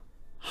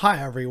Hi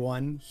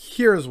everyone,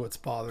 here's what's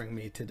bothering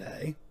me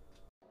today.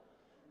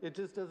 It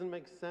just doesn't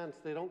make sense.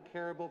 They don't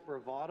care about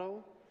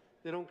bravado.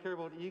 They don't care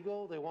about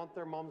ego. They want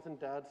their moms and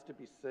dads to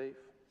be safe.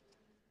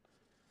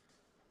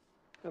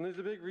 And there's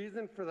a big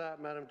reason for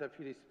that, Madam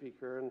Deputy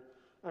Speaker. And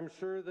I'm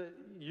sure that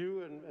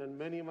you and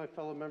many of my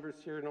fellow members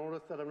here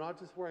notice that I'm not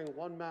just wearing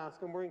one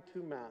mask, I'm wearing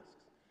two masks.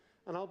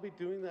 And I'll be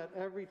doing that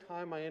every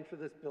time I enter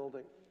this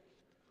building.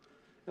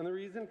 And the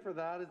reason for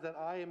that is that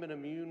I am an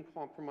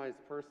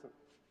immune-compromised person.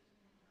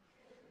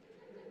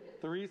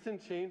 The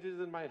recent changes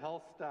in my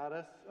health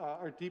status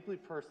are deeply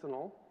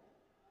personal,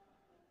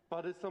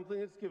 but it's something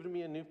that's given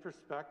me a new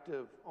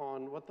perspective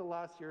on what the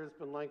last year has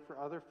been like for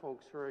other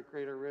folks who are at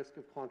greater risk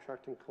of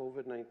contracting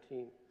COVID-19.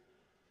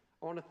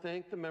 I want to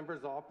thank the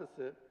members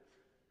opposite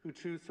who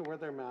choose to wear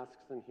their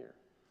masks in here.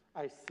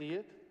 I see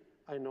it,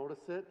 I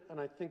notice it,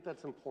 and I think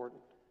that's important.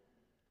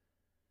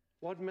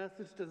 What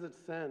message does it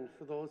send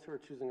for those who are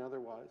choosing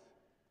otherwise?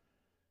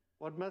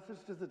 What message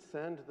does it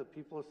send to the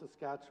people of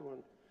Saskatchewan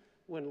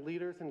when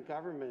leaders in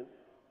government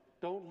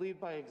don't lead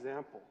by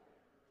example?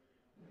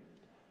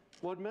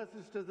 What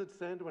message does it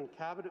send when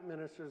cabinet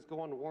ministers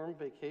go on warm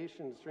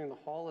vacations during the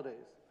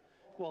holidays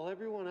while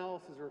everyone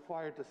else is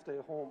required to stay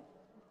home?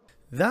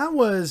 That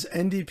was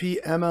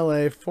NDP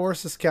MLA for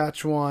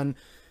Saskatchewan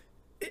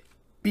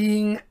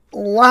being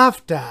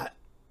laughed at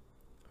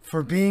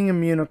for being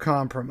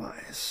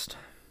immunocompromised.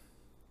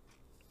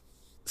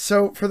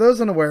 So, for those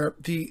unaware,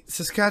 the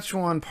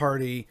Saskatchewan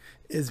Party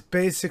is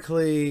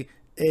basically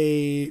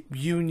a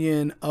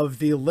union of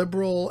the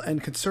Liberal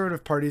and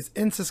Conservative parties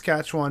in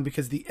Saskatchewan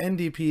because the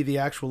NDP, the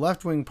actual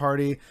left-wing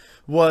party,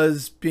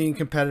 was being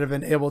competitive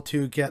and able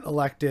to get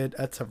elected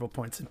at several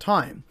points in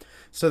time.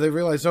 So they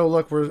realized, oh,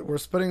 look, we're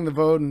splitting the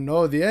vote, and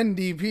oh, the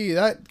NDP,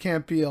 that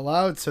can't be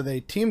allowed. So they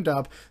teamed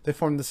up, they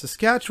formed the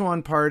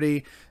Saskatchewan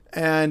Party,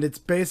 and it's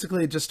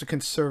basically just a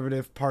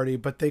conservative party,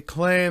 but they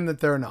claim that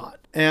they're not.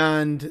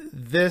 And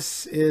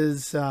this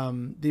is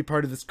the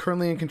party that's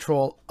currently in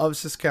control of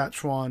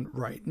Saskatchewan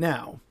right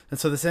now. And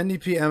so this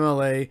NDP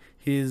MLA,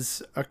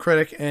 he's a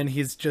critic and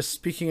he's just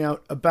speaking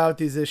out about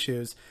these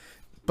issues.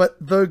 But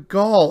the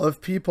gall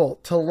of people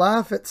to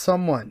laugh at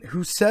someone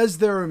who says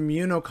they're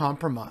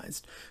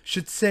immunocompromised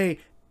should say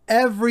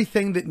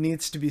everything that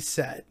needs to be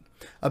said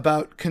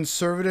about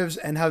conservatives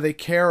and how they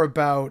care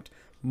about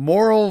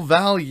moral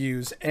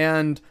values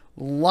and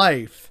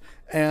life.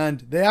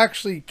 And they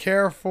actually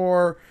care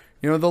for,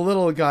 the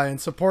little guy and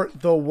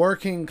support the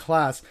working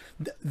class.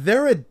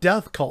 They're a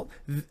death cult.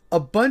 A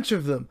bunch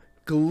of them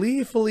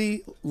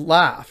gleefully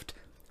laughed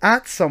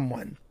at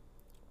someone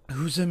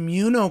who's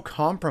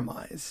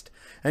immunocompromised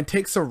and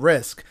takes a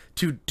risk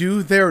to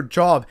do their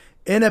job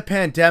in a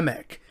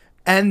pandemic,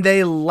 and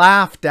they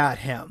laughed at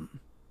him.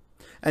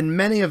 And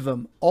many of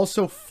them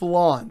also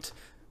flaunt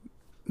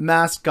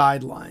mask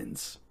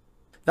guidelines.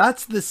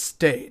 That's the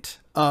state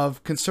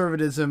of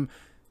conservatism,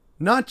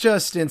 not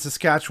just in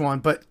Saskatchewan,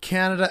 but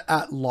Canada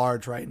at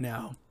large right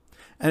now.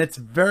 And it's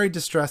very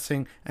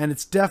distressing, and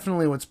it's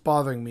definitely what's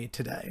bothering me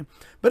today.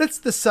 But it's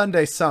the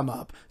Sunday sum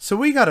up, so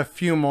we got a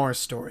few more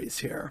stories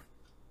here.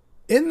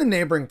 In the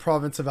neighboring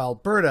province of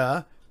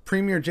Alberta,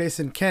 Premier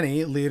Jason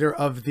Kenney, leader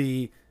of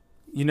the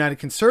United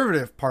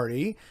Conservative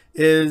Party,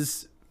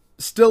 is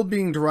still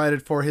being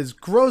derided for his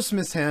gross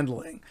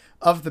mishandling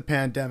of the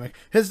pandemic.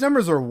 His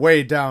numbers are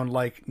way down,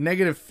 like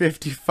negative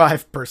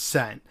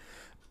 55%.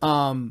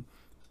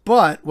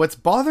 But what's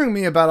bothering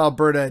me about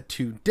Alberta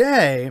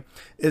today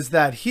is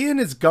that he and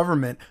his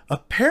government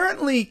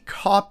apparently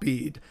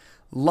copied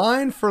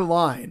line for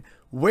line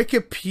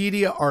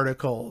Wikipedia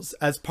articles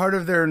as part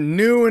of their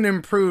new and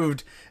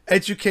improved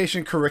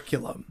education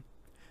curriculum.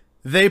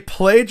 They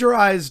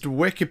plagiarized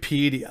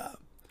Wikipedia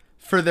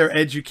for their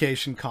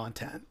education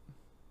content.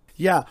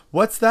 Yeah,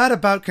 what's that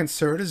about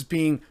conservatives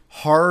being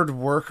hard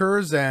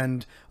workers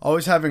and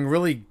always having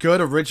really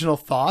good original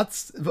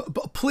thoughts?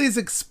 Please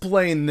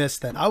explain this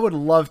then. I would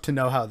love to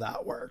know how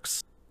that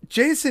works.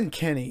 Jason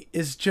Kenney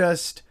is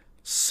just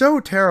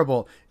so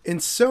terrible in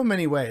so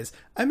many ways.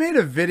 I made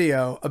a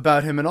video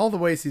about him and all the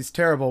ways he's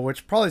terrible,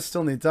 which probably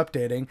still needs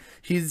updating.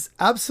 He's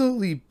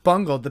absolutely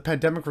bungled the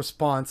pandemic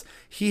response.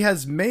 He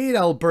has made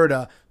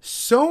Alberta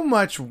so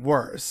much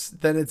worse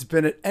than it's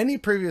been at any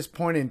previous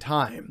point in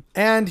time.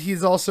 And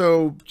he's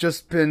also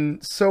just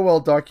been so well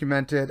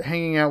documented,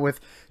 hanging out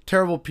with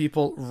terrible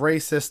people,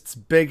 racists,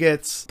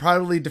 bigots,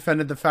 proudly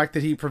defended the fact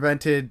that he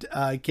prevented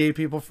gay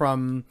people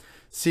from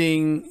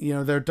seeing,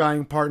 their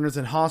dying partners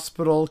in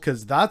hospital,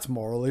 because that's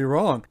morally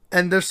wrong.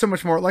 And there's so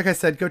much more. Like I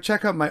said, go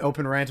check out my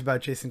open rant about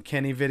Jason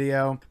Kenney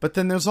video. But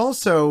then there's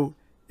also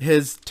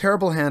his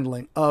terrible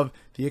handling of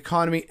the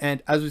economy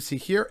and, as we see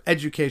here,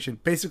 education,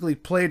 basically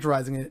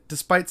plagiarizing it,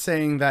 despite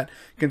saying that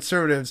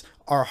conservatives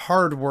are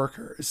hard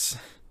workers.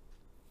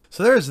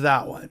 So there's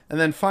that one. And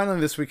then finally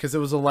this week, because it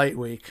was a light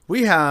week,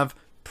 we have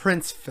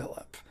Prince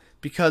Philip.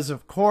 Because,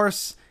 of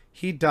course,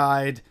 he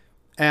died.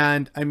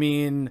 And,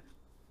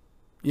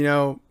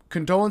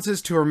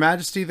 condolences to Her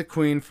Majesty the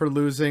Queen for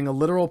losing a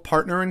literal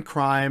partner in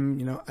crime.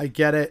 You know, I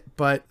get it.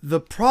 But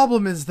the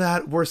problem is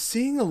that we're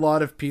seeing a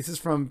lot of pieces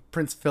from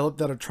Prince Philip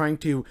that are trying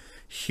to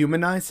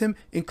humanize him,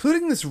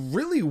 including this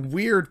really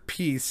weird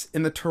piece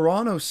in the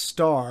Toronto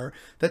Star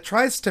that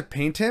tries to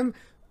paint him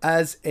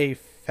as a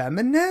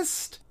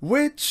feminist,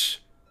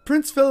 which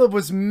Prince Philip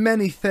was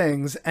many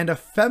things, and a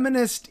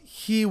feminist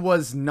he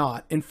was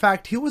not. In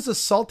fact, he was a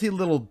salty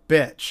little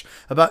bitch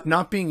about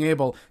not being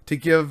able to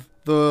give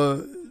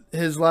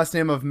his last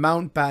name of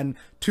Mountbatten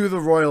to the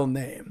royal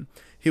name.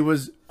 He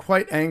was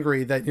quite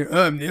angry that, you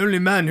know, I'm the only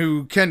man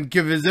who can't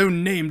give his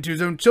own name to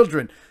his own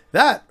children.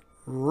 That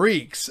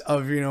reeks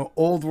of, you know,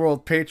 old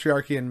world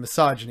patriarchy and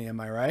misogyny, am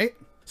I right?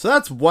 So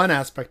that's one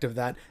aspect of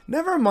that.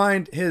 Never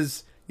mind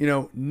his, you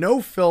know,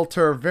 no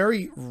filter,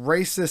 very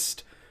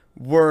racist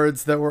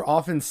words that were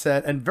often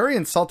said, and very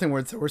insulting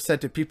words that were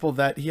said to people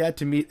that he had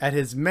to meet at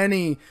his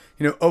many,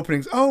 you know,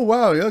 openings. Oh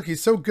wow, look,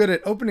 he's so good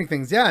at opening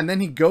things. Yeah, and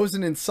then he goes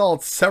and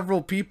insults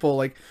several people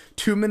like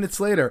 2 minutes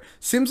later.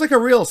 Seems like a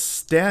real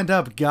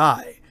stand-up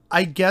guy.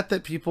 I get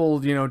that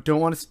people, you know, don't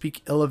want to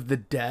speak ill of the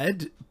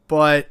dead,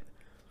 but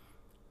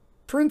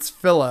Prince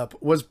Philip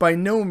was by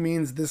no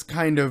means this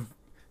kind of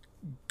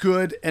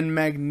good and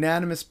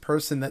magnanimous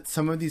person that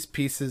some of these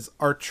pieces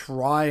are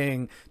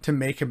trying to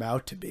make him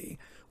out to be.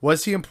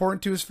 Was he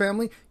important to his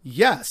family?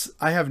 Yes,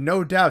 I have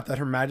no doubt that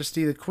Her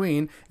Majesty the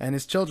Queen and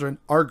his children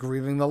are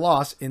grieving the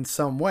loss in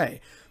some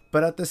way.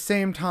 But at the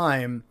same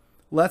time,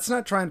 let's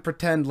not try and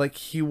pretend like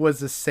he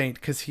was a saint,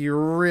 because he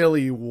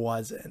really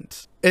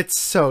wasn't. It's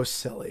so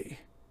silly.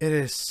 It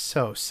is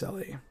so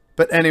silly.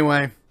 But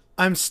anyway,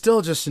 I'm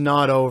still just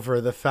not over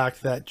the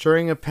fact that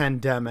during a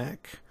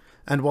pandemic,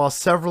 and while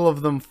several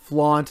of them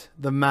flaunt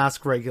the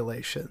mask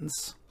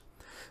regulations,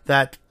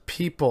 that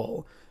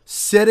people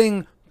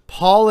sitting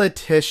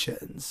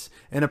politicians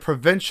in a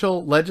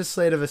provincial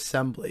legislative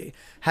assembly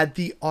had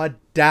the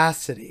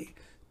audacity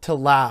to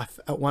laugh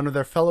at one of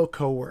their fellow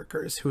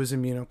co-workers who is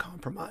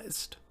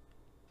immunocompromised.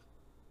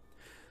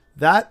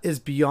 That is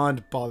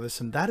beyond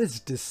bothersome. That is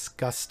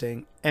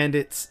disgusting, and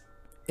it's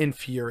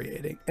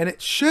infuriating. And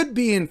it should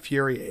be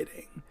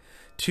infuriating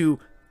to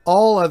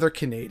all other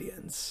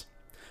Canadians.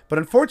 But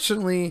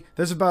unfortunately,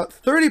 there's about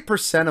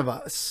 30% of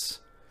us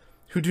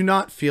who do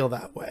not feel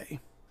that way.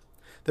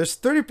 There's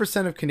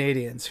 30% of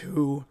Canadians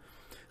who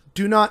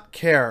do not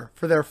care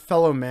for their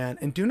fellow man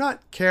and do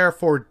not care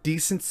for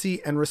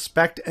decency and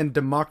respect and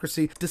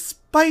democracy,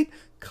 despite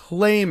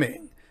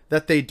claiming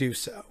that they do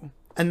so.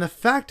 And the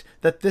fact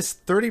that this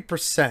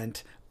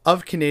 30%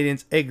 of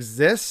Canadians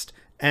exist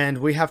and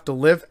we have to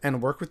live and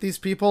work with these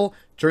people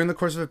during the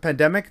course of a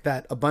pandemic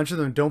that a bunch of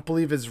them don't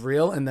believe is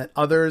real and that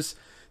others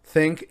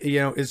think, you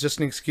know, is just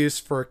an excuse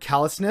for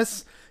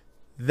callousness,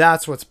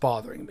 that's what's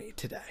bothering me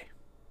today.